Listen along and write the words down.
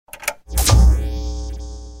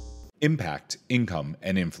Impact, income,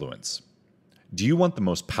 and influence. Do you want the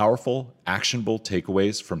most powerful, actionable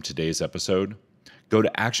takeaways from today's episode? Go to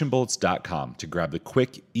actionbullets.com to grab the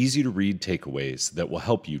quick, easy to read takeaways that will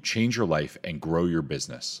help you change your life and grow your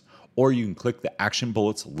business. Or you can click the Action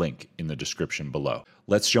Bullets link in the description below.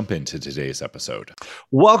 Let's jump into today's episode.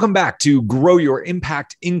 Welcome back to Grow Your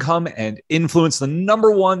Impact, Income, and Influence, the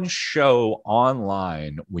number one show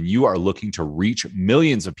online when you are looking to reach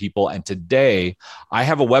millions of people. And today I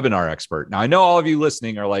have a webinar expert. Now, I know all of you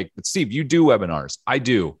listening are like, but Steve, you do webinars. I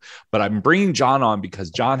do, but I'm bringing John on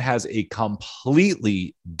because John has a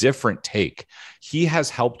completely different take. He has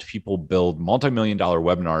helped people build multi-million-dollar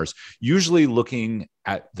webinars, usually looking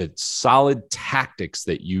at the solid tactics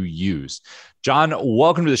that you use. John,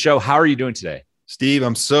 welcome to the show. How are you doing today? Steve,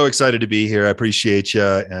 I'm so excited to be here. I appreciate you,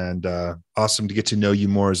 and awesome to get to know you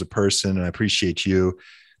more as a person. And I appreciate you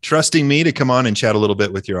trusting me to come on and chat a little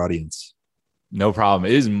bit with your audience. No problem.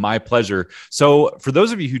 It is my pleasure. So for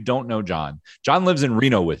those of you who don't know John lives in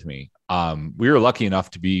Reno with me. We were lucky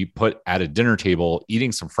enough to be put at a dinner table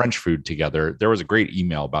eating some French food together. There was a great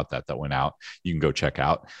email about that went out. You can go check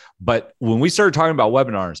out. But when we started talking about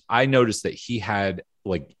webinars, I noticed that he had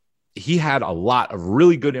a lot of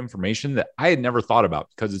really good information that I had never thought about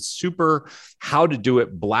because it's super how to do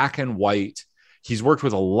it black and white. He's worked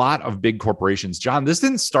with a lot of big corporations. John, this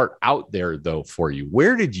didn't start out there though for you.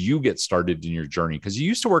 Where did you get started in your journey? Because you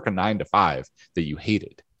used to work a 9-to-5 that you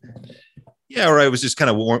hated. Yeah, or I was just kind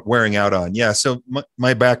of wearing out on. Yeah, so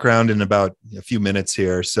my background in about a few minutes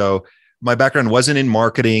here. So my background wasn't in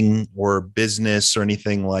marketing or business or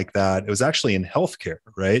anything like that. It was actually in healthcare,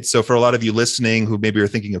 right? So for a lot of you listening who maybe are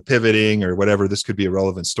thinking of pivoting or whatever, this could be a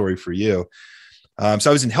relevant story for you.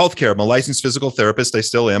 So I was in healthcare. I'm a licensed physical therapist. I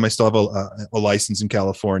still am. I still have a license in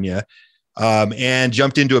California, and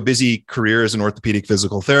jumped into a busy career as an orthopedic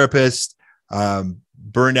physical therapist.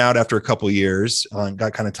 Burned out after a couple of years,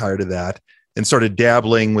 got kind of tired of that, and started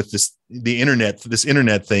dabbling with this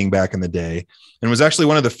internet thing back in the day, and was actually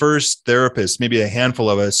one of the first therapists, maybe a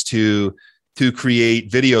handful of us, to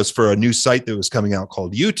create videos for a new site that was coming out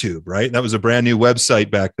called YouTube. Right, that was a brand new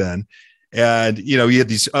website back then. And, we had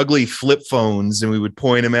these ugly flip phones and we would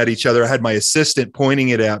point them at each other. I had my assistant pointing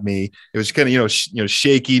it at me. It was kind of,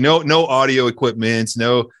 shaky, no audio equipment,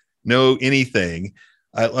 no anything.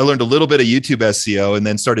 I learned a little bit of YouTube SEO and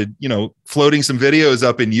then started, floating some videos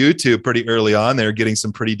up in YouTube pretty early on there, getting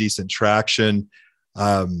some pretty decent traction.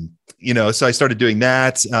 So I started doing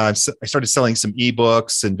that. I started selling some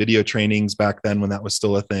eBooks and video trainings back then when that was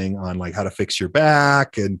still a thing on like how to fix your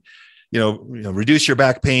back and, reduce your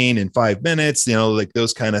back pain in 5 minutes, like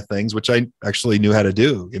those kind of things, which I actually knew how to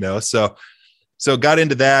do, so got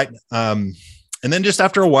into that. And then just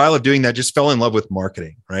after a while of doing that, just fell in love with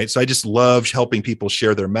marketing. Right. So I just loved helping people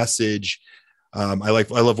share their message. I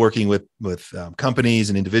love working with companies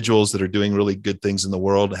and individuals that are doing really good things in the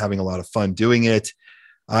world, having a lot of fun doing it.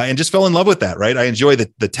 And just fell in love with that, right? I enjoy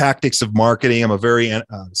the tactics of marketing. I'm a very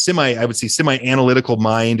semi-analytical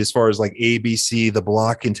mind as far as like ABC, the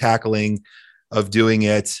block and tackling of doing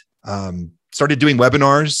it. Started doing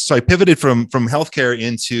webinars. So I pivoted from healthcare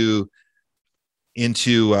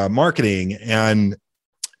into marketing and,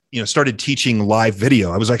 started teaching live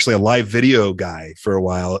video. I was actually a live video guy for a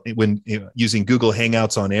while when using Google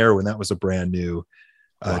Hangouts on Air when that was a brand new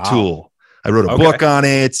tool. I wrote a book on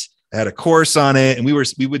it. I had a course on it, and we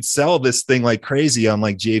would sell this thing like crazy on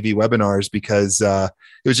like JV webinars because it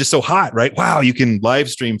was just so hot, right? Wow, you can live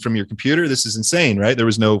stream from your computer. This is insane, right? There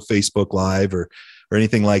was no Facebook Live or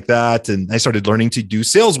anything like that. And I started learning to do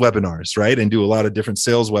sales webinars, right? And do a lot of different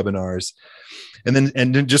sales webinars. And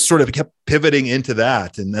then just sort of kept pivoting into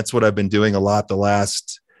that. And that's what I've been doing a lot the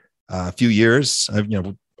last few years. I've,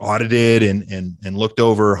 audited and looked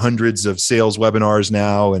over hundreds of sales webinars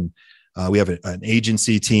now. And we have an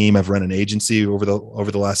agency team. I've run an agency over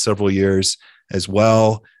the last several years as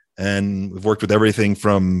well. And we've worked with everything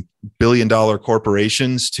from billion-dollar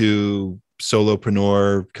corporations to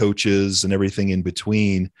solopreneur coaches and everything in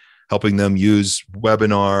between, helping them use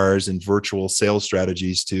webinars and virtual sales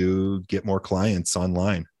strategies to get more clients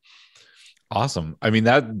online. Awesome. I mean,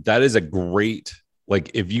 that is a great,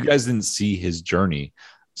 like, if you guys didn't see his journey,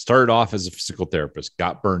 started off as a physical therapist,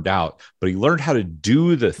 got burned out, but he learned how to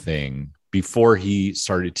do the thing before he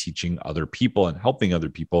started teaching other people and helping other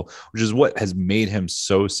people, which is what has made him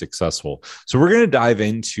so successful. So we're going to dive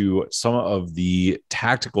into some of the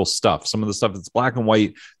tactical stuff, some of the stuff that's black and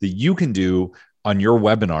white that you can do on your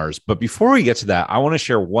webinars. But before we get to that, I want to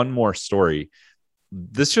share one more story.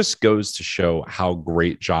 this just goes to show how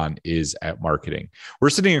great John is at marketing. We're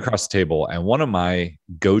sitting across the table, and one of my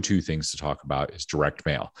go-to things to talk about is direct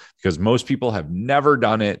mail, because most people have never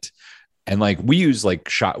done it. And like we use like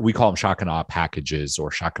we call them shock and awe packages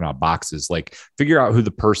or shock and awe boxes. Like figure out who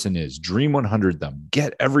the person is, dream 100 them,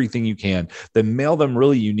 get everything you can, then mail them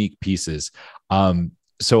really unique pieces.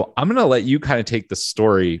 So I'm going to let you kind of take the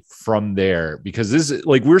story from there, because this is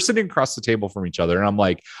like, we're sitting across the table from each other. And I'm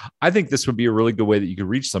like, I think this would be a really good way that you could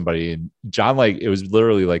reach somebody. And John, like, it was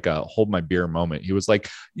literally like a hold my beer moment. He was like,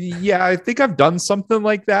 yeah, I think I've done something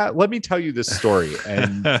like that. Let me tell you this story.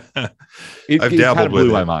 And it kind of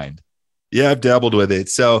blew my mind. Yeah, I've dabbled with it.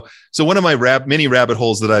 So one of my many rabbit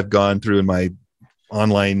holes that I've gone through in my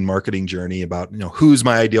online marketing journey about, who's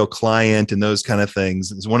my ideal client and those kind of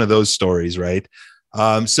things is one of those stories, right?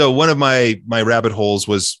 So one of my rabbit holes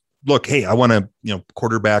was, look, hey, I want to,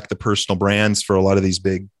 quarterback the personal brands for a lot of these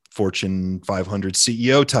big Fortune 500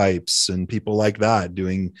 CEO types and people like that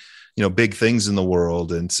doing, big things in the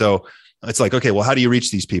world. And so it's like, okay, well, how do you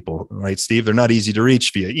reach these people, right, Steve? They're not easy to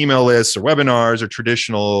reach via email lists or webinars or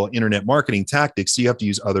traditional internet marketing tactics. So you have to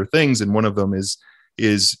use other things. And one of them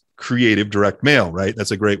is creative direct mail, right?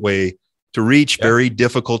 That's a great way to reach very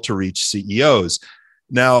difficult to reach CEOs.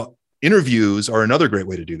 Now, interviews are another great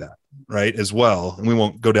way to do that, right, as well. And we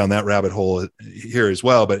won't go down that rabbit hole here as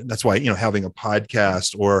well, but that's why, having a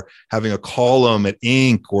podcast or having a column at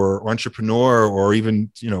Inc. or Entrepreneur or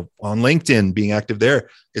even, on LinkedIn, being active there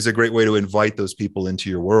is a great way to invite those people into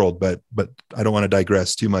your world. But I don't want to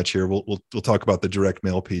digress too much here. We'll talk about the direct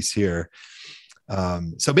mail piece here.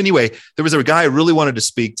 So anyway, there was a guy I really wanted to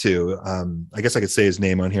speak to. I guess I could say his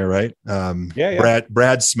name on here, right?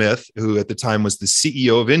 Brad Smith, who at the time was the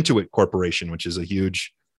CEO of Intuit Corporation, which is a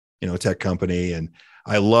huge, tech company. And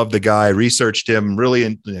I love the guy. I researched him,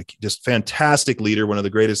 really, just fantastic leader, one of the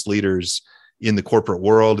greatest leaders in the corporate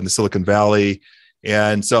world in the Silicon Valley.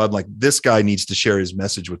 And so I'm like, this guy needs to share his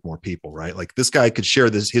message with more people, right? Like this guy could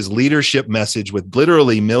share his leadership message with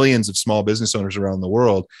literally millions of small business owners around the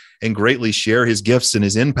world and greatly share his gifts and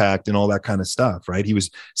his impact and all that kind of stuff, right? He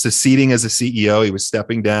was succeeding as a CEO. He was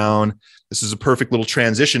stepping down. This is a perfect little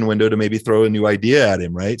transition window to maybe throw a new idea at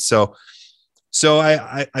him, right? So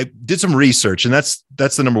I did some research, and that's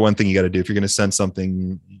the number one thing you got to do. If you're going to send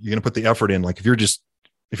something, you're going to put the effort in. Like if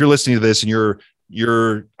you're listening to this and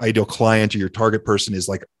your ideal client or your target person is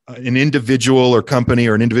like an individual or company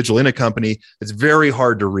or an individual in a company, it's very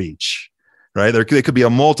hard to reach, right? They could be a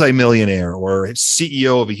multimillionaire or a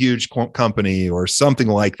CEO of a huge company or something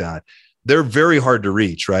like that. They're very hard to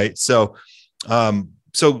reach, right? So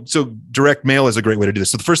direct mail is a great way to do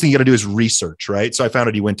this. So the first thing you got to do is research, right? So I found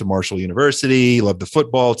out he went to Marshall University, loved the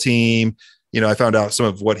football team. I found out some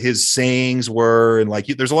of what his sayings were. And like,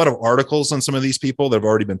 there's a lot of articles on some of these people that have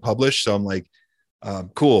already been published. So I'm like,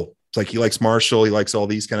 cool. It's like he likes Marshall. He likes all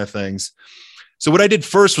these kind of things. So what I did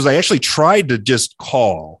first was I actually tried to just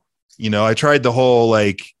call. I tried the whole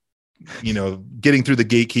getting through the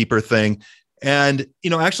gatekeeper thing, and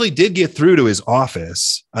actually did get through to his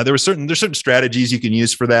office. There's certain strategies you can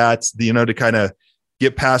use for that. To kind of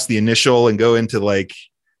get past the initial and go into like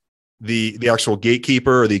the actual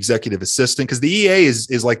gatekeeper or the executive assistant, because the EA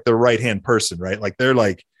is like the right hand person, right? Like they're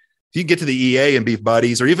like, if you get to the EA and be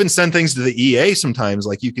buddies, or even send things to the EA sometimes,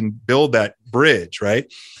 like you can build that bridge, right?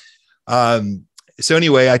 So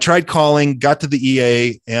anyway, I tried calling, got to the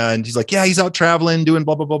EA, and he's like, yeah, he's out traveling, doing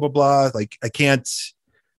blah, blah, blah, blah, blah. Like, I can't,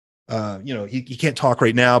 he can't talk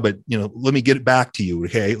right now, but, let me get it back to you.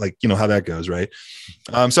 Okay. Like, how that goes, right?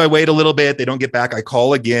 So I wait a little bit. They don't get back. I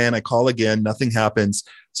call again, nothing happens.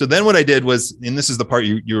 So then what I did was, and this is the part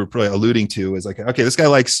you were probably alluding to, is like, okay, this guy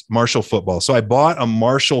likes Marshall football. So I bought a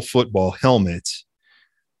Marshall football helmet,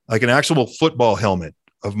 like an actual football helmet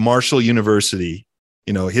of Marshall University,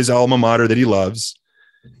 his alma mater that he loves.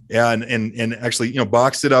 And actually,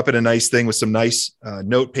 boxed it up in a nice thing with some nice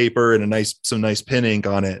note paper and some nice pen ink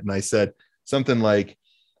on it. And I said something like,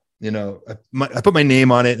 I put my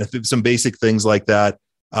name on it and some basic things like that.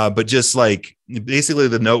 But just like, basically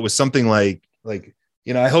the note was something like,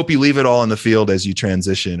 I hope you leave it all in the field as you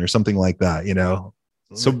transition or something like that,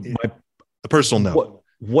 So a personal note.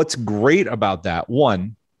 What's great about that?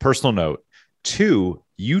 One, personal note. Two,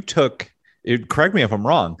 you took it. Correct me if I'm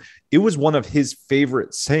wrong. It was one of his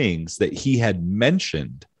favorite sayings that he had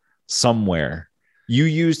mentioned somewhere. You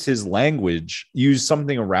used his language, used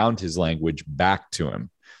something around his language back to him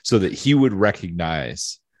so that he would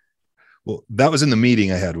recognize. Well, that was in the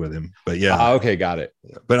meeting I had with him, but yeah. Okay. Got it.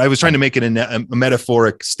 But I was trying to make it a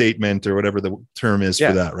metaphoric statement or whatever the term is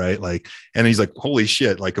for that. Right. Like, and he's like, holy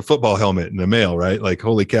shit, like a football helmet in the mail, right? Like,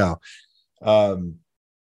 holy cow.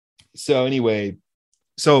 So anyway,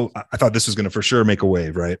 so I thought this was going to for sure make a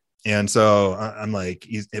wave, right? And so I'm like,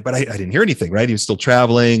 but I didn't hear anything, right? He was still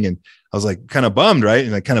traveling, and I was like kind of bummed, right?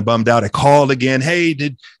 And I kind of bummed out. I called again. Hey,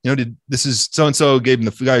 did this is so and so gave him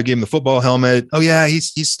the guy who gave him the football helmet? Oh yeah,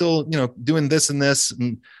 he's still doing this and this,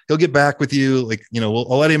 and he'll get back with you. Like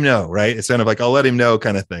I'll let him know, right? It's kind of like I'll let him know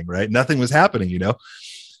kind of thing, right? Nothing was happening,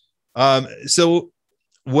 So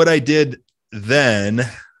what I did then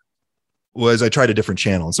was I tried a different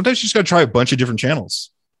channel. And sometimes you just got to try a bunch of different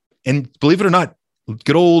channels. And believe it or not,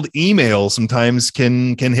 good old email sometimes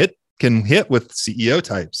can hit with CEO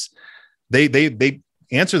types. They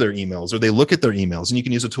answer their emails, or they look at their emails, and you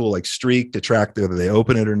can use a tool like Streak to track whether they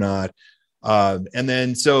open it or not. And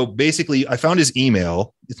then so basically I found his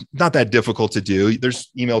email. It's not that difficult to do. There's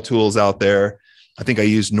email tools out there. I think I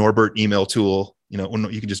used Norbert email tool. You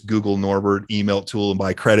can just Google Norbert email tool and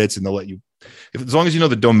buy credits, and they'll let you, as long as you know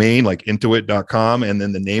the domain, like intuit.com, and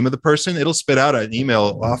then the name of the person, it'll spit out an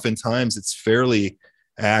email. Oftentimes it's fairly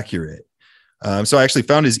accurate. So I actually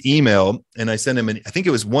found his email, and I sent him, I think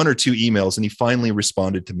it was 1 or 2 emails, and he finally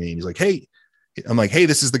responded to me. And he's like, hey, I'm like, hey,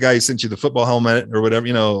 this is the guy who sent you the football helmet or whatever,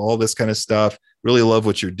 all this kind of stuff. Really love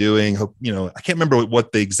what you're doing. Hope, I can't remember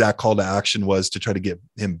what the exact call to action was to try to get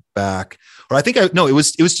him back. Or I think it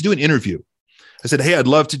was to do an interview. I said, hey, I'd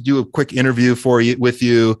love to do a quick interview with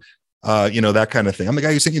you. That kind of thing. I'm the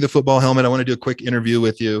guy who sent you the football helmet. I want to do a quick interview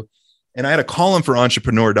with you. And I had a column for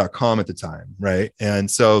entrepreneur.com at the time. Right. And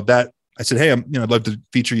so I said, hey, I'd love to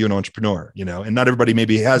feature you in Entrepreneur, and not everybody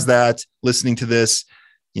maybe has that listening to this,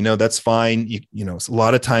 that's fine. A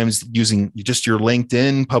lot of times using just your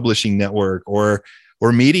LinkedIn publishing network or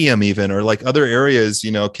Medium even, or like other areas,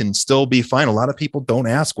 can still be fine. A lot of people don't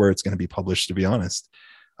ask where it's going to be published, to be honest.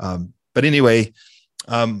 But anyway,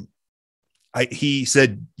 he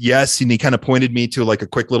said yes, and he kind of pointed me to like a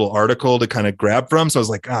quick little article to kind of grab from. So I was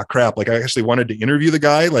like, crap! Like I actually wanted to interview the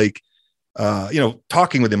guy, like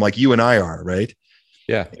talking with him like you and I are, right?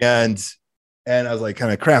 Yeah. And I was like,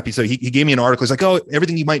 kind of crap. So he gave me an article. He's like, oh,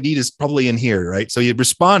 everything you might need is probably in here, right? So he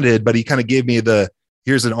responded, but he kind of gave me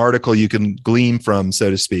here's an article you can glean from, so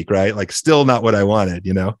to speak, right? Like still not what I wanted,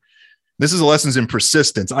 This is lessons in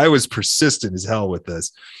persistence. I was persistent as hell with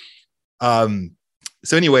this.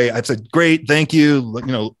 So anyway, I said, great, thank you.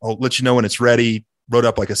 I'll let you know when it's ready. Wrote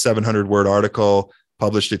up like a 700-word article,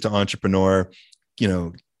 published it to Entrepreneur,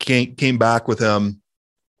 came back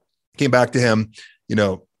to him,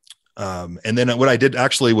 and then what I did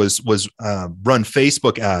actually was run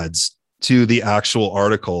Facebook ads to the actual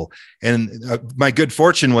article. And my good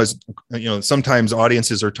fortune was, sometimes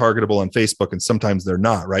audiences are targetable on Facebook and sometimes they're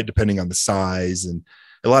not, right? Depending on the size, and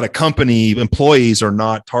a lot of company employees are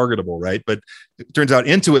not targetable, right? But it turns out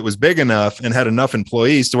Intuit was big enough and had enough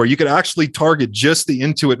employees to where you could actually target just the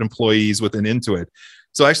Intuit employees within Intuit.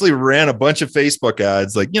 So I actually ran a bunch of Facebook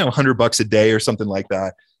ads, like, $100 a day or something like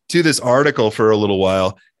that, to this article for a little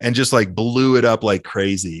while, and just like blew it up like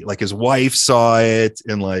crazy. Like his wife saw it,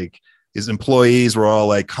 and like his employees were all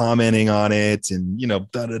like commenting on it, and,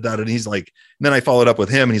 and he's like, and then I followed up with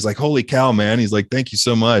him, and he's like, holy cow, man. He's like, thank you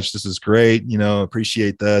so much. This is great.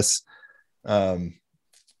 Appreciate this. And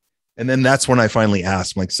then that's when I finally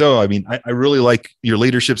asked, I'm like, so, I really like your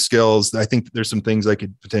leadership skills. I think there's some things I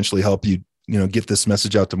could potentially help you, get this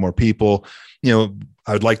message out to more people. I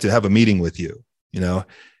would like to have a meeting with you, and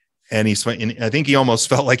and I think he almost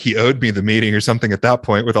felt like he owed me the meeting or something at that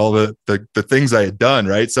point with all the things I had done.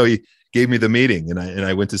 Right. So he gave me the meeting, and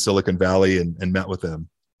I went to Silicon Valley and met with him.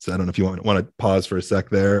 So I don't know if you want to pause for a sec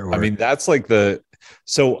there. Or... that's like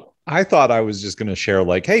so I thought I was just going to share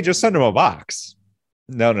like, hey, just send him a box.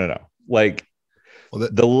 No. Like, well,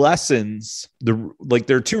 the lessons, there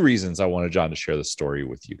are 2 reasons I wanted John to share the story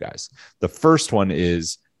with you guys. The first one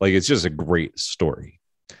is like, it's just a great story.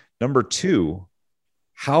 Number 2,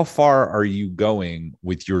 how far are you going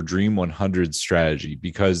with your Dream 100 strategy?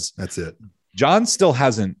 Because that's it. John still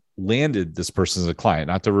hasn't landed this person as a client,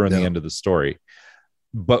 not to ruin the end of the story.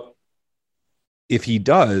 But if he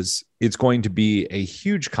does, it's going to be a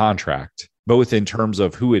huge contract, both in terms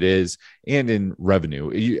of who it is and in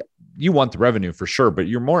revenue. You want the revenue for sure, but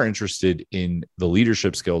you're more interested in the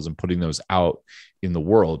leadership skills and putting those out in the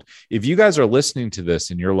world. If you guys are listening to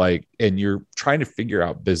this and you're trying to figure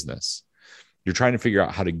out business, you're trying to figure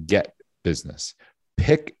out how to get business,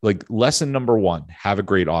 pick like lesson number 1, have a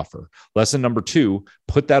great offer. Lesson number 2,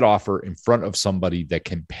 put that offer in front of somebody that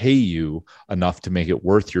can pay you enough to make it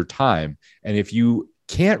worth your time. And if you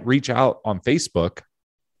can't reach out on Facebook,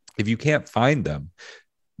 if you can't find them,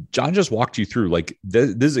 John just walked you through, like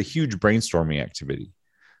this is a huge brainstorming activity.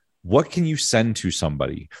 What can you send to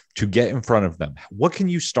somebody to get in front of them? What can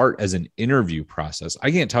you start as an interview process?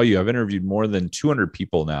 I can't tell you, I've interviewed more than 200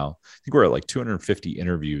 people now. I think we're at like 250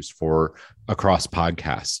 interviews for across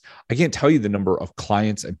podcasts. I can't tell you the number of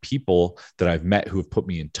clients and people that I've met who have put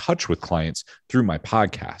me in touch with clients through my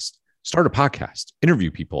podcast. Start a podcast,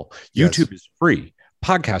 interview people. Yes. YouTube is free.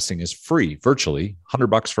 Podcasting is free, virtually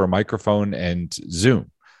 $100 for a microphone and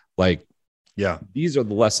Zoom. Like, Yeah. these are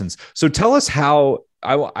the lessons. So tell us how.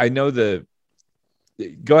 I know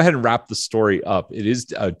go ahead and wrap the story up. It is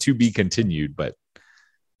to be continued, but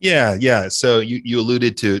Yeah. So you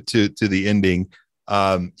alluded to the ending.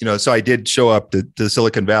 So I did show up to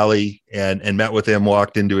Silicon Valley and met with him,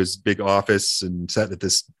 walked into his big office and sat at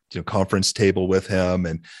this conference table with him,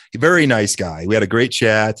 and a very nice guy. We had a great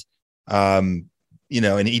chat. And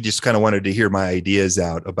he just kind of wanted to hear my ideas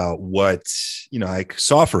out about what, I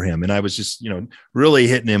saw for him. And I was just, really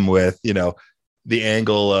hitting him with, the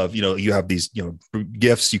angle of, you have these,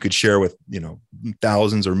 gifts you could share with,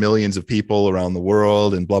 thousands or millions of people around the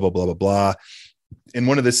world and blah, blah, blah, blah, blah. And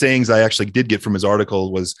one of the sayings I actually did get from his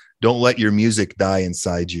article was, don't let your music die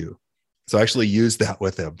inside you. So I actually used that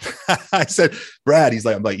with him. I said, Brad, he's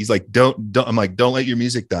like, don't let your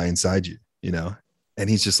music die inside you, and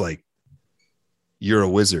he's just like, you're a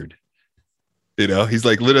wizard. He's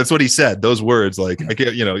like, that's what he said. Those words, like, I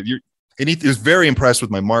can't, and he was very impressed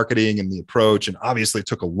with my marketing and the approach. And obviously it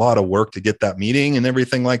took a lot of work to get that meeting and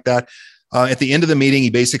everything like that. At the end of the meeting,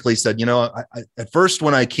 he basically said, at first,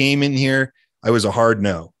 when I came in here, I was a hard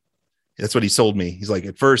no. That's what he told me. He's like,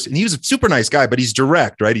 at first, and he was a super nice guy, but he's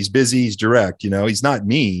direct, right? He's busy. He's direct, he's not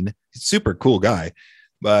mean. He's a super cool guy.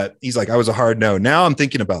 But he's like, I was a hard no. Now I'm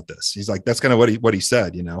thinking about this. He's like, that's kind of what he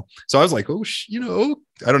said, So I was like, oh,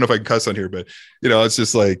 I don't know if I can cuss on here, but it's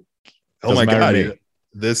just like, oh my God,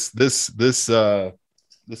 this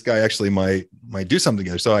guy actually might do something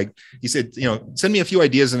here. So he said, send me a few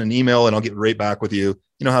ideas in an email and I'll get right back with you.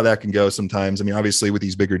 You know how that can go sometimes. I mean, obviously with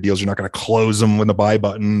these bigger deals, you're not going to close them with a buy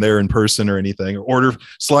button there in person or anything, or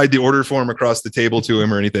slide the order form across the table to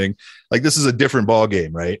him or anything. Like, this is a different ball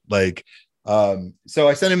game, right? Like, so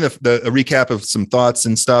I sent him a recap of some thoughts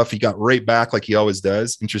and stuff. He got right back like he always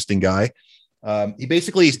does. Interesting guy. He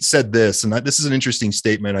basically said this, and this is an interesting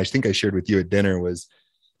statement I think I shared with you at dinner,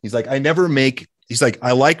 he's like,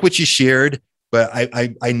 I like what you shared, but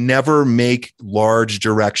I never make large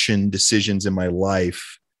direction decisions in my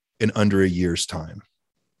life in under a year's time.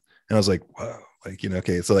 And I was like, wow. Like,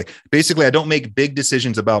 okay. So like, basically I don't make big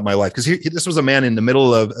decisions about my life. Cause this was a man in the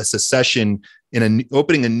middle of a secession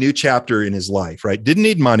opening a new chapter in his life, right? Didn't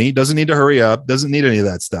need money, doesn't need to hurry up, doesn't need any of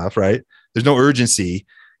that stuff, right? There's no urgency.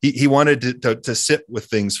 He wanted to sit with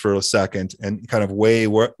things for a second and kind of weigh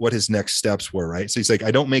what his next steps were, right? So he's like, I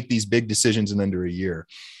don't make these big decisions in under a year.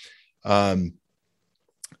 And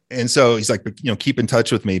so he's like, keep in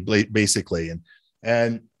touch with me, basically.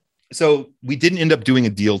 And so we didn't end up doing a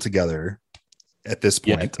deal together at this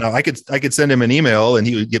point. Yeah. Now I could send him an email and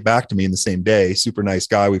he would get back to me in the same day. Super nice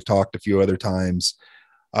guy. We've talked a few other times.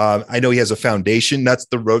 I know he has a foundation. That's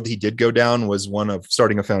the road he did go down, was one of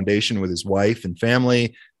starting a foundation with his wife and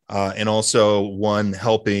family. And also one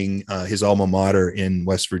helping his alma mater in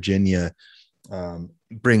West Virginia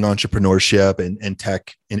bring entrepreneurship and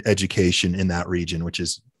tech and education in that region,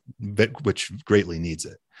 which greatly needs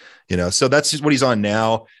it. So that's just what he's on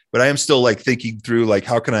now. But I am still like thinking through, like,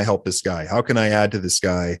 how can I help this guy? How can I add to this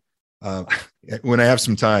guy? When I have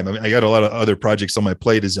some time. I mean, I got a lot of other projects on my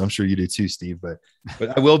plate, as I'm sure you do too, Steve, but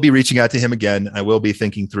I will be reaching out to him again. I will be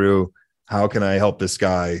thinking through, how can I help this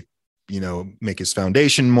guy, make his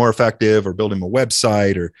foundation more effective, or build him a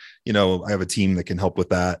website, or, I have a team that can help with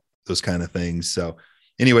that, those kind of things. So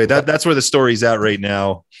anyway, that's where the story's at right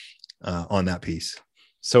now on that piece.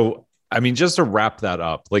 So, I mean, just to wrap that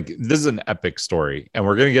up, like, this is an epic story, and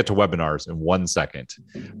we're going to get to webinars in 1 second.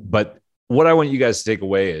 But what I want you guys to take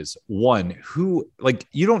away is, one,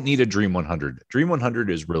 you don't need a Dream 100. Dream 100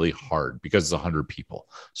 is really hard because it's 100 people.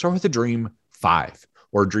 Start with a Dream 5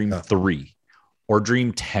 or Dream 3 or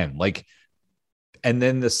Dream 10. And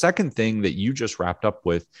then the second thing that you just wrapped up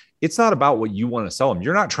with, it's not about what you want to sell him.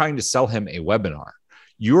 You're not trying to sell him a webinar.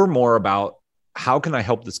 You're more about, how can I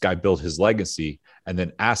help this guy build his legacy? And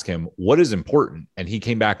then ask him what is important. And he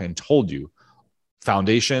came back and told you,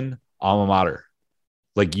 foundation, alma mater.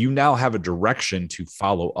 Like, you now have a direction to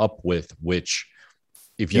follow up with, which,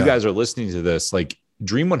 if you guys are listening to this, like,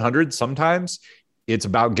 Dream 100, sometimes it's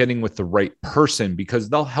about getting with the right person, because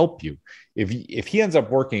they'll help you. If you end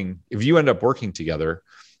up working together,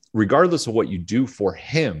 regardless of what you do for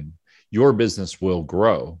him, your business will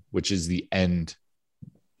grow, which is the end,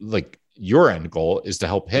 like, your end goal is to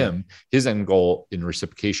help him. His end goal in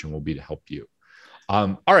reciprocation will be to help you.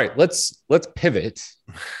 All right, let's pivot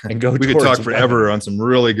and go. We could talk forever on some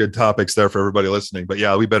really good topics there for everybody listening, but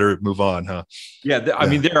yeah, we better move on, huh? Yeah, I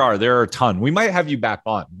mean, there are a ton. We might have you back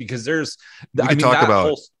on because there's.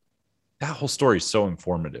 That whole story is so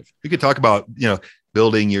informative. We could talk about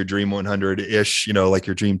building your Dream 100 ish, like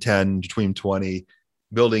your Dream 10, Dream 20,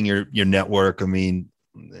 building your network. I mean,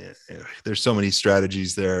 there's so many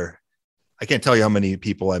strategies there. I can't tell you how many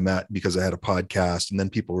people I met because I had a podcast, and then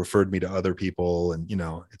people referred me to other people. And,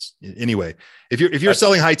 it's anyway, if you're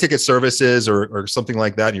selling high ticket services or something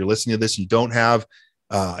like that, and you're listening to this, and you don't have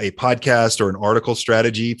a podcast or an article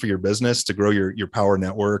strategy for your business to grow your power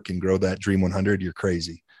network and grow that Dream 100, you're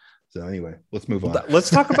crazy. So anyway, let's move on. Let's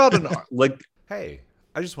talk about hey,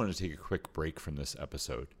 I just wanted to take a quick break from this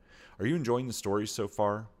episode. Are you enjoying the stories so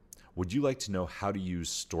far? Would you like to know how to use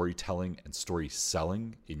storytelling and story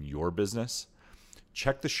selling in your business?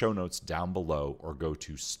 Check the show notes down below or go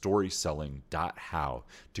to storyselling.how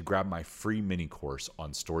to grab my free mini course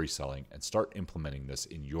on story selling and start implementing this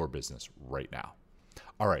in your business right now.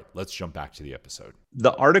 All right, let's jump back to the episode.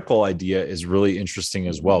 The article idea is really interesting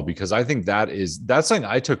as well, because I think that's something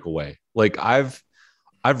I took away. Like I've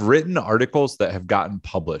written articles that have gotten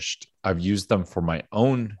published. I've used them for my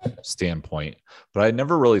own standpoint, but I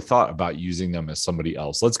never really thought about using them as somebody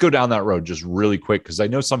else. Let's go down that road just really quick, because I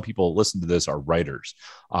know some people listen to this are writers.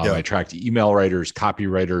 I attract email writers,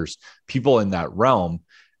 copywriters, people in that realm.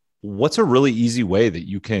 What's a really easy way that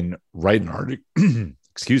you can write an article?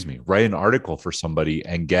 Write an article for somebody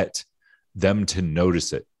and get them to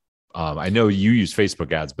notice it. I know you use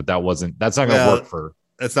Facebook ads, but that's not going to work for.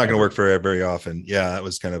 That's not going to work for very often. Yeah, that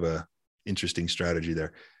was kind of a interesting strategy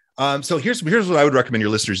there. So here's what I would recommend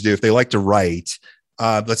your listeners do if they like to write.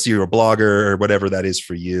 Let's say you're a blogger or whatever that is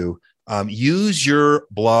for you. Use your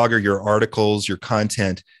blog or your articles, your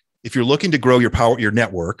content. If you're looking to grow your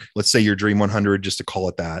network, let's say your Dream 100, just to call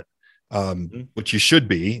it that, which you should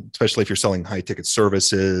be, especially if you're selling high ticket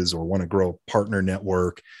services or want to grow a partner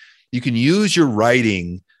network, you can use your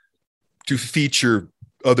writing to feature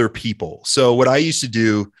other people. So what I used to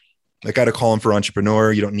do, I got a column for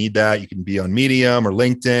Entrepreneur. You don't need that. You can be on Medium or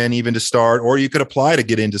LinkedIn even to start, or you could apply to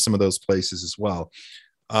get into some of those places as well.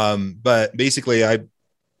 But basically I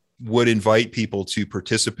would invite people to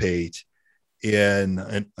participate in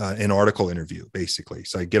an article interview, basically.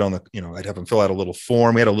 So I get on I'd have them fill out a little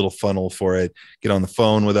form. We had a little funnel for it, get on the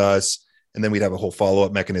phone with us. And then we'd have a whole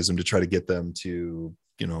follow-up mechanism to try to get them to,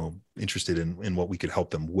 interested in what we could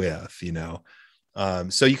help them with,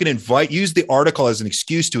 So you can use the article as an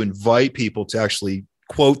excuse to invite people to actually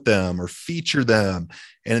quote them or feature them.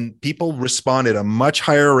 And people respond at a much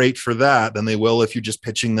higher rate for that than they will if you're just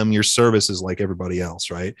pitching them your services like everybody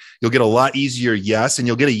else, right? You'll get a lot easier yes, and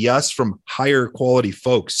you'll get a yes from higher quality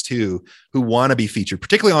folks too, who want to be featured,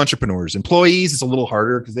 particularly entrepreneurs. Employees, it's a little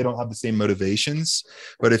harder because they don't have the same motivations.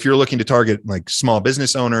 But if you're looking to target like small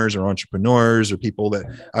business owners or entrepreneurs or people that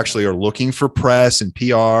actually are looking for press and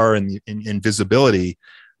PR and visibility,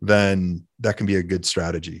 then that can be a good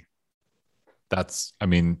strategy. That's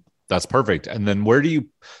perfect. And then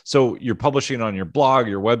so you're publishing on your blog,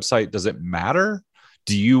 your website, does it matter?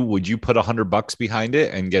 Would you put $100 behind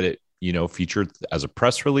it and get it, featured as a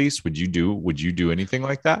press release? Would you do anything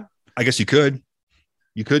like that? I guess you could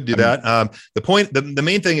do that. The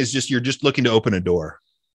main thing is you're just looking to open a door.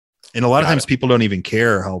 And a lot of times people don't even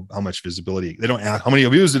care how much visibility. They don't ask how many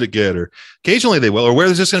views did it get, or occasionally they will, or where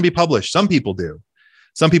is this going to be published? Some people do.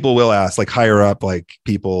 Some people will ask, like higher up, like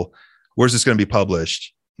people, where's this going to be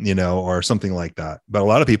published, or something like that. But a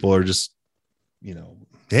lot of people are just,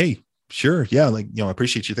 hey, sure. Yeah. I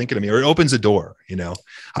appreciate you thinking of me, or it opens a door,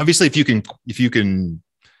 obviously if you can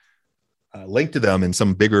link to them in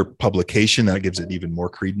some bigger publication, that gives it even more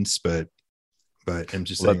credence. But I'm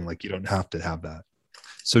just saying, you don't have to have that.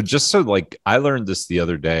 So I learned this the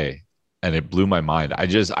other day and it blew my mind.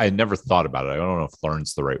 I never thought about it. I don't know if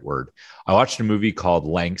learn's the right word. I watched a movie called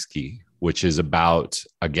Lansky, which is about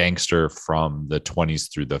a gangster from the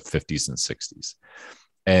 20s through the 50s and 60s.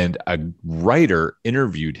 And a writer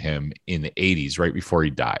interviewed him in the 80s, right before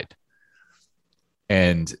he died.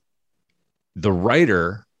 And the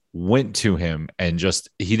writer went to him and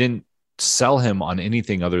he didn't sell him on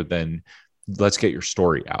anything other than, let's get your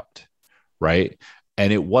story out, right?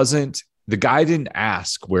 And the guy didn't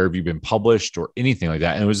ask, where have you been published or anything like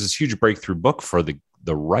that. And it was this huge breakthrough book for the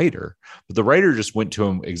writer, but the writer just went to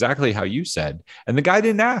him exactly how you said. And the guy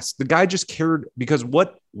didn't ask. The guy just cared, because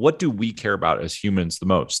what do we care about as humans the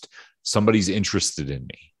most? Somebody's interested in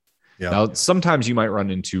me. Yeah. Now, sometimes you might run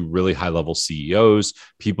into really high level CEOs,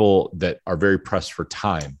 people that are very pressed for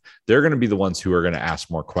time. They're going to be the ones who are going to ask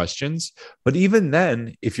more questions. But even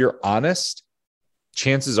then, if you're honest,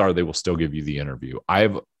 chances are they will still give you the interview.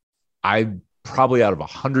 I've probably out of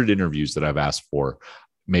 100 interviews that I've asked for,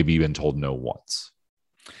 maybe been told no once.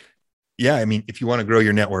 Yeah. I mean, if you want to grow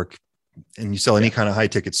your network and you sell any kind of high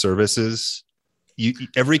ticket services,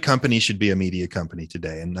 every company should be a media company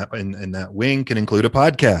today. And that wing can include a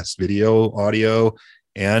podcast, video, audio,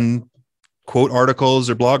 and quote articles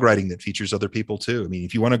or blog writing that features other people too. I mean,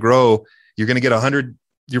 if you want to grow, you're going to get 100,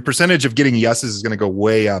 your percentage of getting yeses is going to go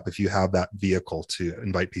way up if you have that vehicle to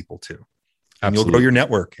invite people to. And You'll grow your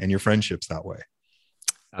network and your friendships that way.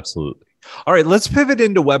 Absolutely. All right, let's pivot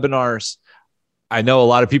into webinars. I know a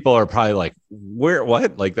lot of people are probably like,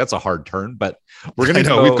 what? Like, that's a hard turn, but we're going to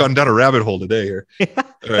go. We've gone down a rabbit hole today here.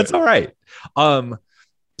 That's all right.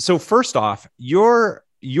 So first off, your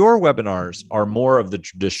webinars are more of the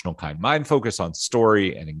traditional kind. Mine focus on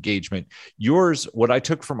story and engagement. Yours, what I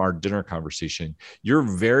took from our dinner conversation, you're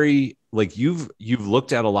very like you've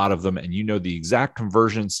looked at a lot of them and you know the exact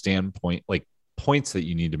conversion standpoint, like points that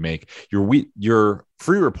you need to make. Your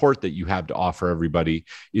free report that you have to offer everybody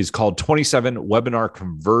is called 27 webinar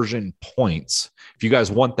conversion points. If you guys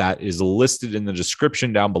want that, it is listed in the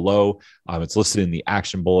description down below. It's listed in the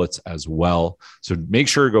action bullets as well. So make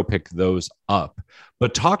sure to go pick those up.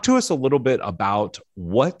 But talk to us a little bit about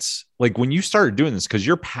like when you started doing this, because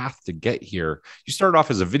your path to get here, you started off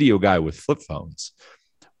as a video guy with flip phones.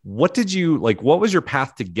 What was your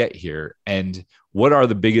path to get here? And what are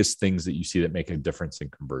the biggest things that you see that make a difference in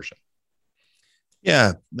conversion?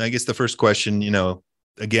 Yeah, I guess the first question,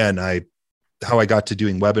 again, how I got to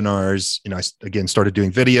doing webinars, I again started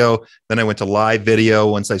doing video. Then I went to live video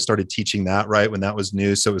once I started teaching that, right? When that was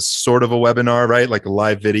new. So it was sort of a webinar, right? Like a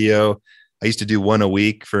live video. I used to do one a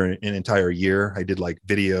week for an entire year. I did like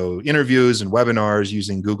video interviews and webinars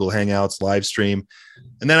using Google Hangouts, live stream.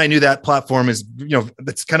 And then I knew that platform is,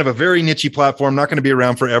 that's kind of a very niche platform, not going to be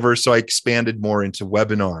around forever. So I expanded more into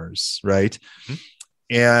webinars, right?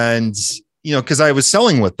 Mm-hmm. And, because I was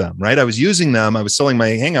selling with them, right? I was using them. I was selling my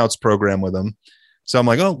Hangouts program with them. So I'm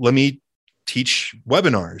like, oh, let me teach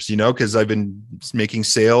webinars, because I've been making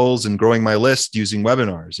sales and growing my list using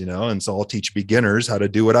webinars, and so I'll teach beginners how to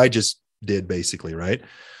do what I just did basically. Right.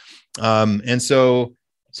 And so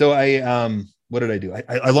I, what did I do?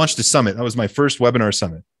 I launched a summit. That was my first webinar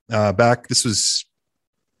summit this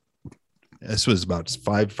was about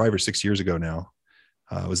five or 6 years ago now.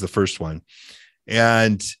 It was the first one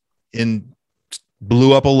and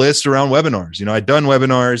blew up a list around webinars. I'd done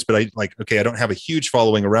webinars, but I don't have a huge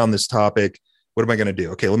following around this topic. What am I going to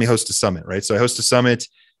do? Okay, let me host a summit, right? So I host a summit.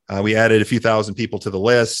 We added a few thousand people to the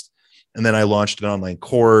list. And then I launched an online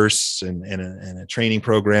course and a training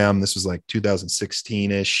program. This was like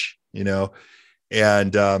 2016-ish,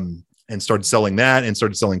 and started selling that and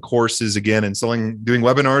started selling courses again and doing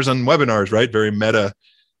webinars on webinars, right? Very meta,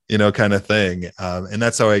 kind of thing. And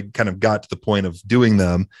that's how I kind of got to the point of doing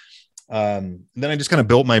them. Then I just kind of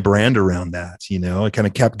built my brand around that, I kind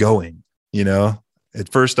of kept going,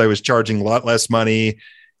 At first I was charging a lot less money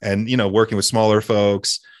and, working with smaller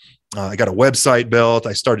folks. I got a website built.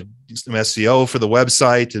 I started some SEO for the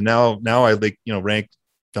website. And now I ranked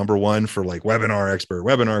number one for like webinar expert,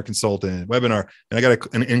 webinar consultant, webinar. And I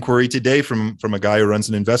got an inquiry today from a guy who runs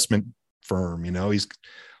an investment firm. He's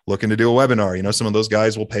looking to do a webinar. Some of those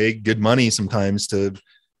guys will pay good money sometimes to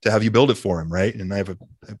have you build it for him. Right. And I have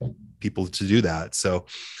people to do that. So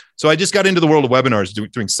I just got into the world of webinars,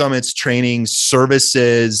 doing summits, trainings,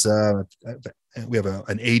 services. We have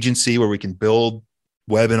an agency where we can build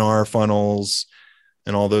webinar funnels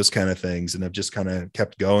and all those kind of things. And I've just kind of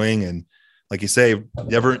kept going. And like you say,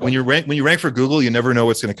 when you rank for Google, you never know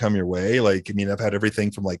what's going to come your way. I've had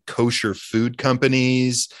everything from like kosher food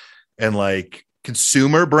companies and like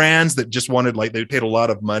consumer brands that just wanted, they paid a lot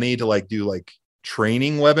of money to do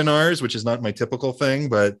training webinars, which is not my typical thing,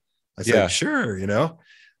 but I said, sure,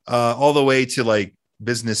 all the way to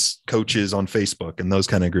business coaches on Facebook and those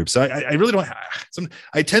kind of groups. So I really don't.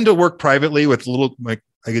 I tend to work privately with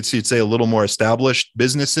I guess you'd say a little more established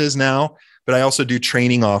businesses now, but I also do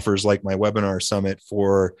training offers like my webinar summit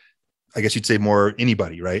for, I guess you'd say more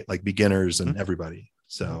anybody, right? Like beginners and everybody.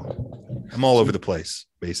 So I'm all over the place,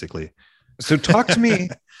 basically. So talk to me.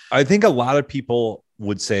 I think a lot of people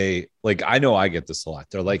would say, I know I get this a lot.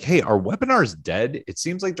 They're like, hey, are webinars dead? It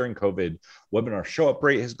seems like during COVID, webinar show up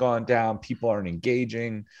rate has gone down. People aren't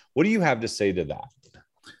engaging. What do you have to say to that?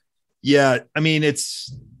 Yeah. I mean,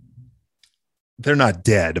 they're not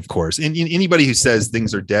dead, of course. And anybody who says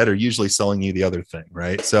things are dead are usually selling you the other thing.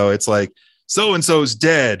 Right. So it's so-and-so's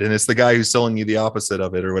dead. And it's the guy who's selling you the opposite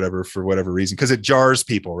of it or whatever, for whatever reason, because it jars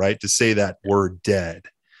people, right? To say that word dead,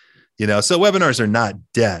 so webinars are not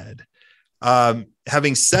dead.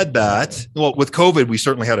 Having said that, well, with COVID, we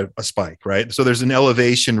certainly had a spike, right? So there's an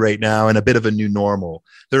elevation right now and a bit of a new normal.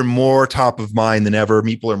 They're more top of mind than ever.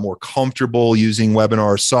 People are more comfortable using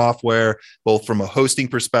webinar software, both from a hosting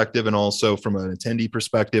perspective and also from an attendee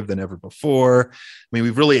perspective than ever before. I mean,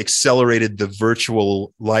 we've really accelerated the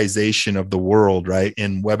virtualization of the world, right,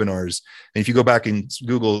 in webinars. And if you go back and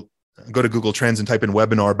go to Google Trends and type in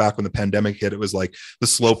webinar back when the pandemic hit, it was like the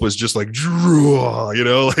slope was just like, like,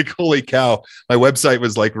 holy cow. My website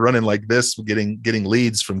was like running like this, getting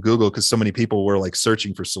leads from Google because so many people were like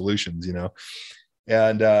searching for solutions,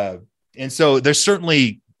 and so they're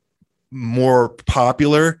certainly more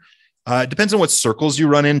popular. It depends on what circles you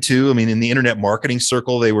run into. I mean, in the internet marketing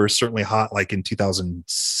circle, they were certainly hot like in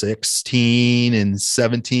 2016 and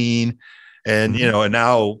 17. And, and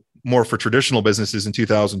now more for traditional businesses in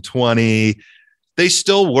 2020, they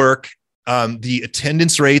still work. The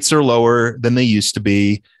attendance rates are lower than they used to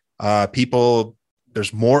be. People,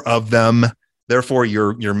 there's more of them. Therefore,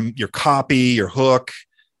 your copy, your hook,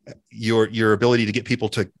 your ability to get people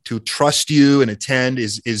to trust you and attend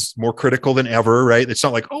is more critical than ever, right? It's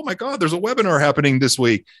not like, oh my God, there's a webinar happening this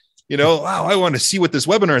week. Wow, I want to see what this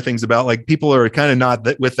webinar thing's about. Like, people are kind of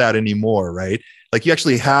not with that anymore, right? Like, you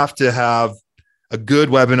actually have to have a good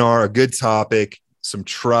webinar, a good topic, some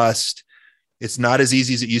trust. It's not as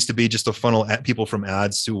easy as it used to be just to funnel people from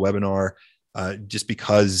ads to a webinar, just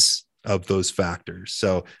because of those factors.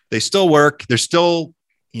 So they still work. They're still,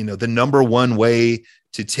 the number one way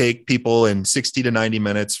to take people in 60 to 90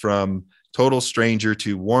 minutes from total stranger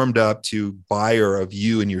to warmed up to buyer of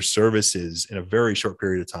you and your services in a very short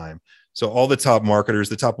period of time. So all the top marketers,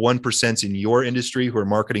 the top 1% in your industry who are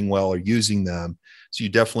marketing well, are using them. So you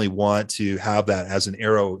definitely want to have that as an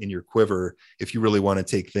arrow in your quiver if you really want to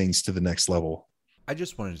take things to the next level. I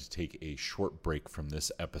just wanted to take a short break from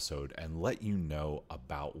this episode and let you know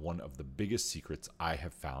about one of the biggest secrets I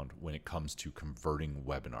have found when it comes to converting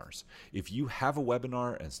webinars. If you have a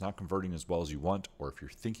webinar and it's not converting as well as you want, or if you're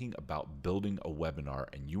thinking about building a webinar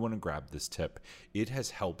and you want to grab this tip, it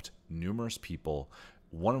has helped numerous people.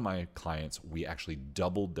 One of my clients, we actually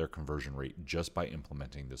doubled their conversion rate just by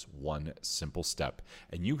implementing this one simple step.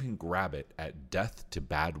 And you can grab it at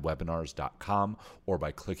deathtobadwebinars.com or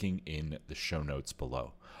by clicking in the show notes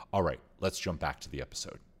below. All right, let's jump back to the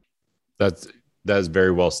episode. That is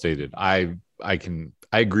very well stated. I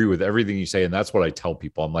agree with everything you say, and that's what I tell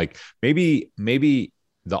people. I'm like, maybe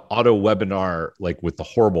the auto webinar, like with the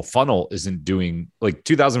horrible funnel, isn't doing, like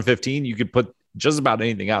 2015, you could put just about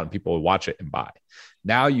anything out and people would watch it and buy.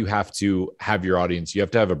 Now you have to have your audience. You have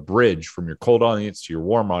to have a bridge from your cold audience to your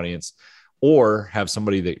warm audience, or have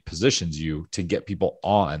somebody that positions you to get people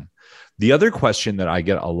on. The other question that I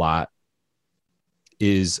get a lot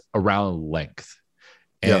is around length.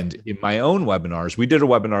 And in my own webinars, we did a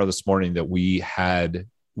webinar this morning that we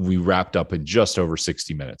wrapped up in just over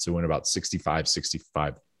 60 minutes. It went about 65,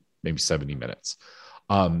 maybe 70 minutes.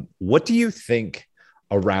 What do you think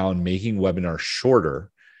around making webinars shorter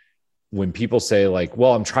when people say, like,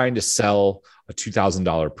 well, I'm trying to sell a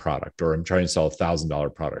 $2,000 product, or I'm trying to sell a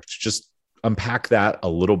 $1,000 product? Just unpack that a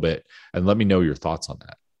little bit and let me know your thoughts on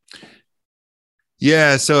that.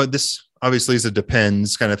 Yeah. So this obviously is a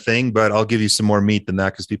depends kind of thing, but I'll give you some more meat than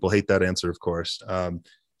that because people hate that answer, of course.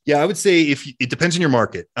 Yeah, I would say it depends on your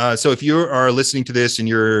market. So if you are listening to this and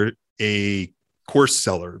you're a course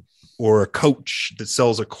seller or a coach that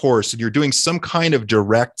sells a course and you're doing some kind of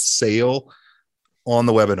direct sale on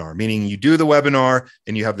the webinar, meaning you do the webinar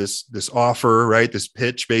and you have this offer, right? This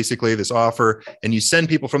pitch, basically this offer, and you send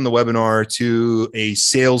people from the webinar to a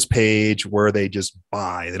sales page where they just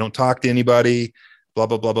buy. They don't talk to anybody, blah,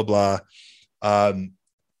 blah, blah, blah, blah.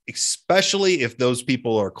 Especially if those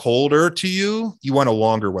people are colder to you, you want a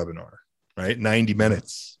longer webinar, right? 90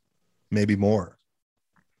 minutes, maybe more.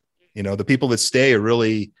 The people that stay are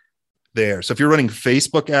really there. So if you're running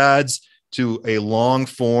Facebook ads to a long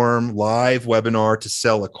form live webinar to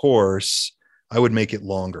sell a course, I would make it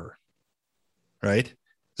longer, right? Does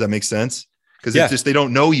that make sense? Because it's just, they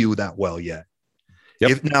don't know you that well yet.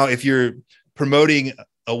 Yep. If you're promoting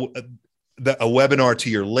a webinar to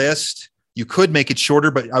your list, you could make it shorter,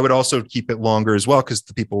 but I would also keep it longer as well because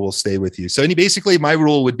the people will stay with you. So basically my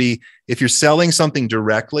rule would be, if you're selling something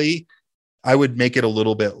directly, I would make it a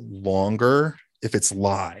little bit longer if it's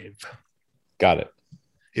live. Got it.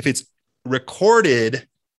 If it's recorded,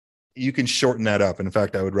 you can shorten that up. And in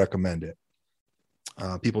fact, I would recommend it.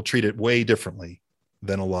 People treat it way differently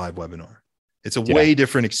than a live webinar. It's a way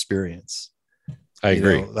different experience. I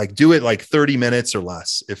agree. Like do it like 30 minutes or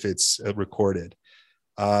less if it's recorded.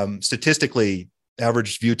 Statistically,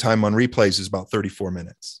 average view time on replays is about 34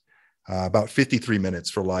 minutes, about 53 minutes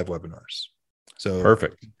for live webinars. So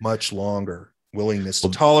perfect. Much longer willingness to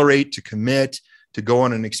tolerate, to commit, to go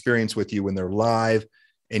on an experience with you when they're live.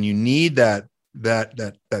 And you need that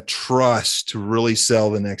trust to really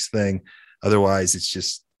sell the next thing. Otherwise, it's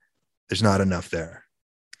just, there's not enough there.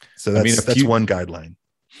 So that's one guideline.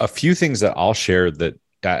 A few things that I'll share that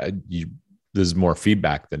there's more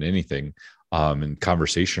feedback than anything and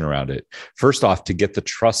conversation around it. First off, to get the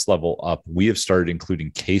trust level up, we have started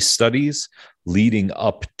including case studies leading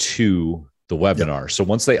up to the webinar. Yep. So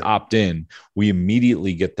once they opt in, we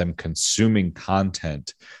immediately get them consuming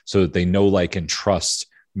content so that they know, like, and trust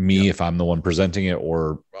me if I'm the one presenting it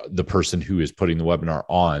or the person who is putting the webinar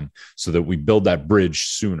on, so that we build that bridge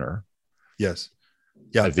sooner. Yes.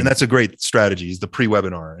 Yeah. And that's a great strategy, is the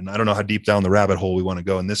pre-webinar. And I don't know how deep down the rabbit hole we want to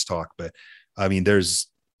go in this talk, but I mean, there's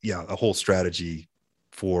a whole strategy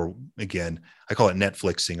for, again, I call it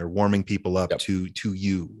Netflixing, or warming people up to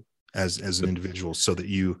you as an individual, so that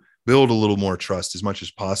you build a little more trust as much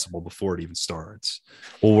as possible before it even starts.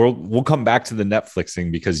 Well, we'll come back to the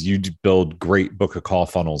Netflixing, because you build great book of call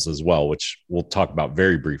funnels as well, which we'll talk about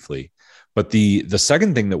very briefly. But the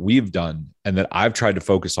second thing that we've done, and that I've tried to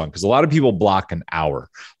focus on, because a lot of people block an hour,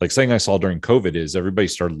 like something I saw during COVID is everybody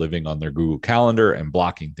started living on their Google Calendar and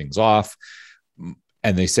blocking things off.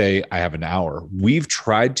 And they say, I have an hour. We've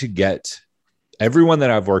tried to get everyone that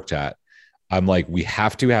I've worked at, I'm like, we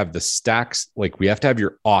have to have the stacks, like we have to have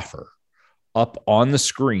your offer up on the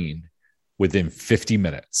screen within 50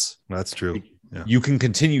 minutes. That's true. Yeah. You can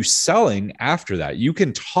continue selling after that. You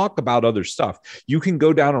can talk about other stuff. You can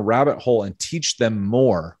go down a rabbit hole and teach them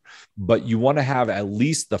more, but you want to have at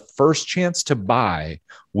least the first chance to buy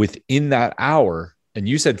within that hour. And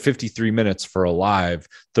you said 53 minutes for a live,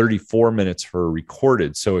 34 minutes for a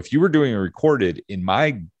recorded. So if you were doing a recorded,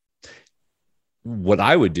 what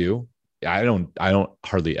I would do, I don't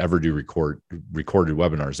hardly ever do recorded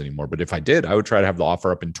webinars anymore. But if I did, I would try to have the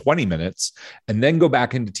offer up in 20 minutes and then go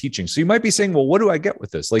back into teaching. So you might be saying, well, what do I get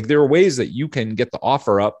with this? Like, there are ways that you can get the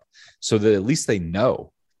offer up so that at least they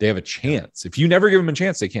know they have a chance. If you never give them a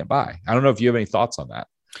chance, they can't buy. I don't know if you have any thoughts on that.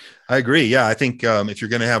 I agree. Yeah. I think if you're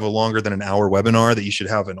going to have a longer than an hour webinar, that you should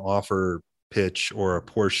have an offer pitch or a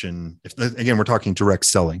portion. Again, we're talking direct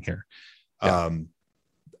selling here. Yeah.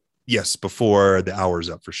 Yes. Before the hour's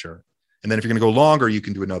up, for sure. And then if you're going to go longer, you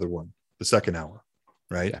can do another one, the second hour.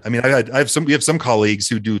 Right. Yeah. I mean, we have some colleagues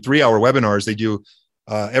who do 3-hour webinars. They do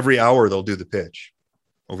every hour, they'll do the pitch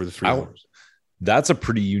over the 3 hours. That's a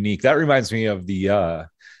pretty unique, that reminds me of the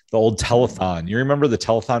old telethon. You remember the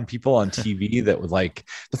telethon people on TV that would, like,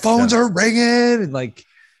 the phones are ringing, and like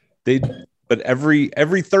but every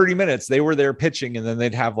 30 minutes they were there pitching, and then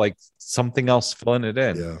they'd have like something else filling it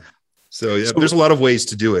in. Yeah. So there's a lot of ways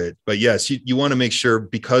to do it, but yes, you want to make sure,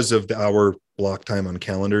 because of the hour block time on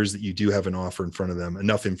calendars, that you do have an offer in front of them,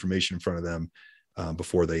 enough information in front of them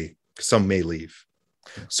before some may leave.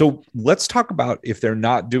 So let's talk about if they're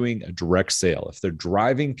not doing a direct sale, if they're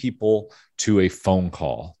driving people to a phone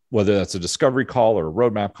call, whether that's a discovery call or a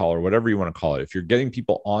roadmap call or whatever you want to call it. If you're getting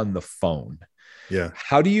people on the phone,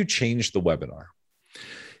 how do you change the webinar?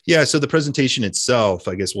 Yeah. So the presentation itself,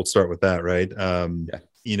 I guess we'll start with that, right?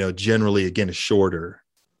 Generally, again, is shorter.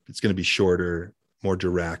 It's going to be shorter, more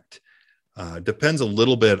direct. Depends a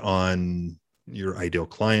little bit on your ideal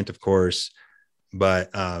client, of course. But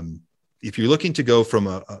if you're looking to go from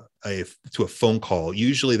to a phone call,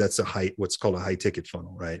 usually that's what's called a high ticket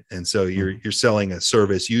funnel, right? And so you're selling a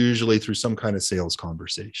service usually through some kind of sales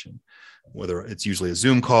conversation, whether it's usually a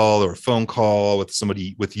Zoom call or a phone call with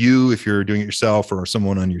somebody, with you, if you're doing it yourself, or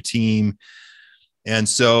someone on your team. And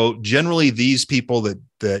so generally these people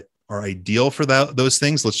that are ideal for those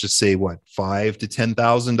things, let's just say $5,000 to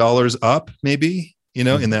 $10,000 up, maybe,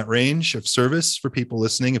 in that range of service for people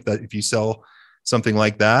listening. If you sell something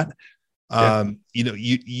like that,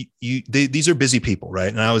 these are busy people, right?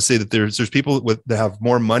 And I would say that there's people that have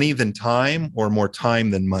more money than time, or more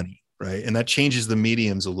time than money, right? And that changes the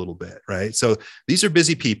mediums a little bit, right? So these are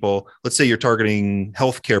busy people. Let's say you're targeting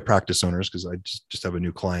healthcare practice owners, because I just have a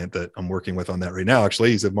new client that I'm working with on that right now.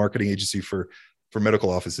 Actually, he's a marketing agency for medical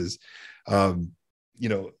offices.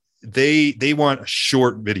 They want a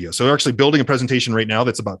short video. So they're actually building a presentation right now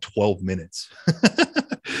that's about 12 minutes.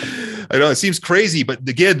 I know it seems crazy, but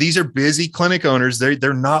again, these are busy clinic owners.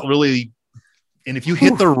 They're not really, and if you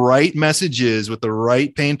hit the right messages with the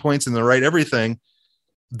right pain points and the right everything,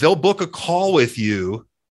 they'll book a call with you.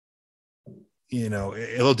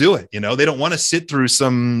 It'll do it. They don't want to sit through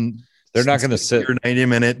they're not going to sit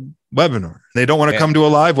 90-minute webinar. They don't want to come to a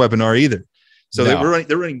live webinar either. So No.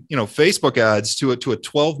 they're running, Facebook ads to a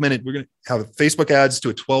 12-minute. We're going to have Facebook ads to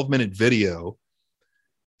a 12-minute video,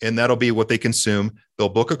 and that'll be what they consume. They'll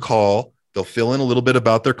book a call. They'll fill in a little bit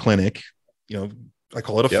about their clinic. I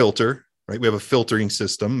call it a filter, right? We have a filtering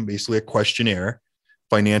system, basically a questionnaire,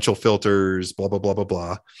 financial filters, blah, blah, blah, blah,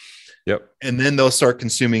 blah. Yep. And then they'll start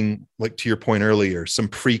consuming, like to your point earlier, some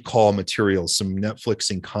pre-call materials, some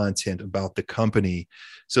Netflixing content about the company,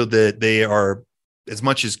 so that they are, as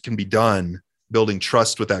much as can be done, building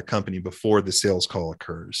trust with that company before the sales call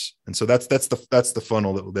occurs. And so that's the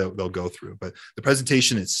funnel that they'll go through. But the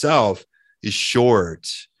presentation itself is short,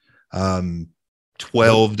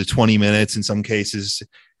 12 to 20 minutes in some cases,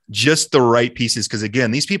 just the right pieces. Because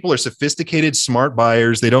again, these people are sophisticated, smart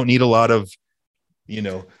buyers. They don't need a lot of,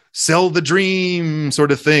 sell the dream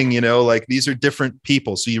sort of thing, like these are different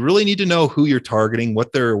people. So you really need to know who you're targeting,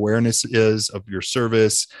 what their awareness is of your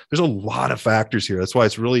service. There's a lot of factors here. That's why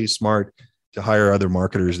it's really smart to hire other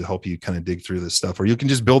marketers to help you kind of dig through this stuff, or you can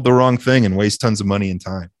just build the wrong thing and waste tons of money and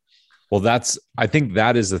time. Well, I think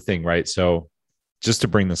that is the thing, right? So just to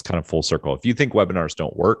bring this kind of full circle, if you think webinars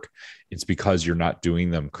don't work, it's because you're not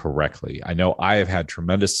doing them correctly. I know I have had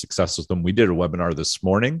tremendous success with them. We did a webinar this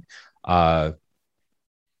morning, and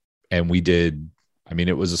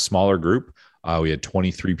it was a smaller group. We had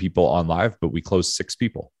 23 people on live, but we closed 6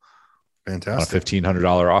 people. Fantastic. On a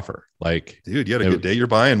 $1,500 offer. Dude, you had a good day. You're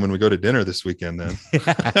buying when we go to dinner this weekend then.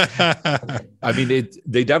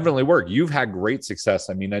 They definitely work. You've had great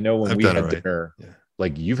success. I know when we had dinner,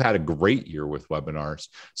 you've had a great year with webinars.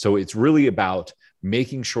 So it's really about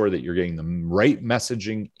making sure that you're getting the right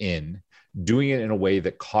messaging in, doing it in a way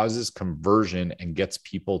that causes conversion and gets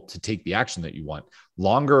people to take the action that you want.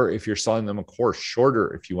 Longer if you're selling them a course,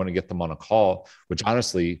 shorter if you want to get them on a call, which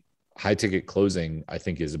honestly, high ticket closing, I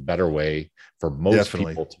think, is a better way for most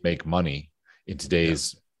people to make money in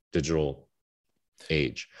today's digital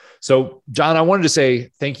age. So, John, I wanted to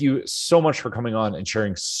say thank you so much for coming on and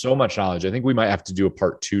sharing so much knowledge. I think we might have to do a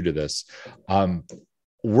part 2 to this.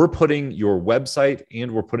 We're putting your website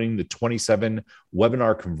and we're putting the 27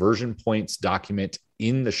 webinar conversion points document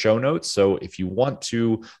in the show notes. So if you want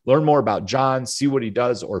to learn more about John, see what he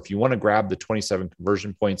does, or if you want to grab the 27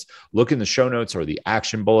 conversion points, look in the show notes or the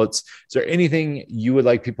action bullets. Is there anything you would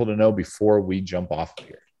like people to know before we jump off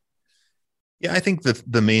here? Yeah, I think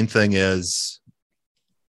the main thing is,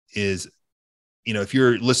 if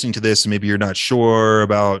you're listening to this and maybe you're not sure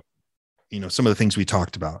about, some of the things we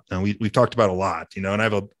talked about. Now we've talked about a lot, and I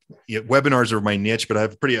have webinars are my niche, but I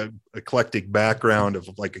have a pretty eclectic background of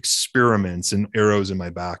experiments and arrows in my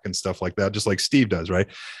back and stuff like that, just like Steve does, right?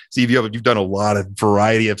 Steve, you've done a lot of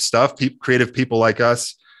variety of stuff. Creative people like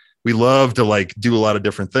us, we love to do a lot of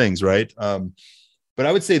different things, right? But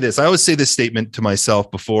I would say this. I always say this statement to myself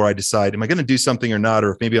before I decide, am I going to do something or not?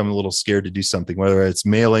 Or if maybe I'm a little scared to do something, whether it's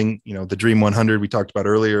mailing, the Dream 100 we talked about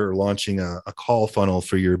earlier, or launching a call funnel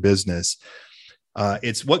for your business.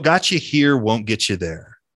 It's what got you here won't get you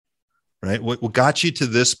there, right? What got you to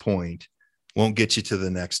this point won't get you to the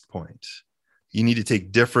next point. You need to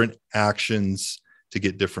take different actions to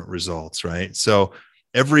get different results, right? So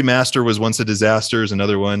every master was once a disaster is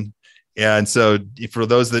another one. Yeah. And so for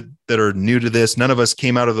those that are new to this, none of us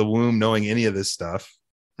came out of the womb knowing any of this stuff.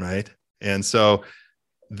 Right. And so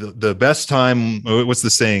the best time, what's the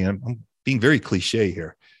saying? I'm being very cliche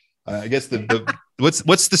here. I guess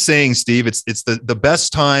what's the saying, Steve? It's the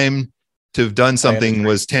best time to have done something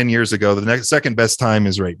was 10 years ago. The second best time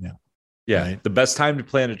is right now. Yeah. Right? The best time to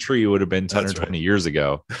plant a tree would have been 10 or 20 years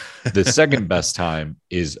ago. The second best time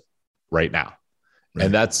is right now.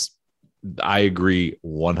 Right. And I agree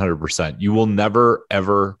 100%. You will never,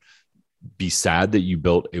 ever be sad that you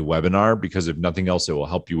built a webinar, because if nothing else, it will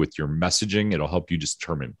help you with your messaging. It'll help you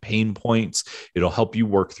determine pain points. It'll help you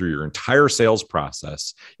work through your entire sales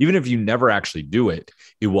process. Even if you never actually do it,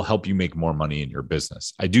 it will help you make more money in your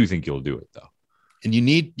business. I do think you'll do it though. And you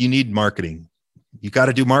need marketing. You got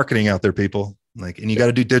to do marketing out there, people. And you got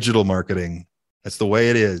to do digital marketing. That's the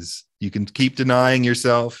way it is. You can keep denying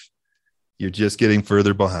yourself. You're just getting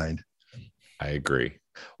further behind. I agree.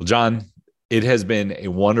 Well, John, it has been a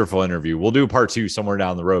wonderful interview. We'll do part 2 somewhere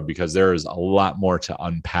down the road, because there is a lot more to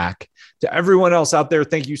unpack. To everyone else out there,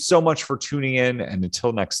 thank you so much for tuning in. And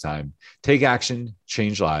until next time, take action,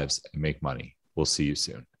 change lives, and make money. We'll see you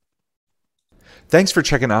soon. Thanks for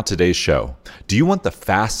checking out today's show. Do you want the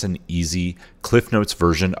fast and easy Cliff Notes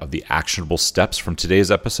version of the actionable steps from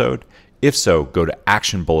today's episode? If so, go to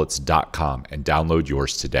actionbullets.com and download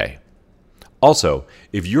yours today. Also,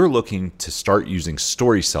 if you're looking to start using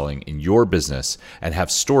story selling in your business and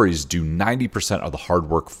have stories do 90% of the hard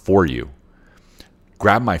work for you,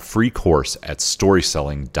 Grab my free course at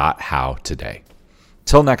storyselling.how today.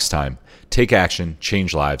 Till next time, take action,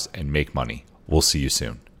 change lives, and make money. We'll see you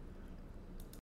soon.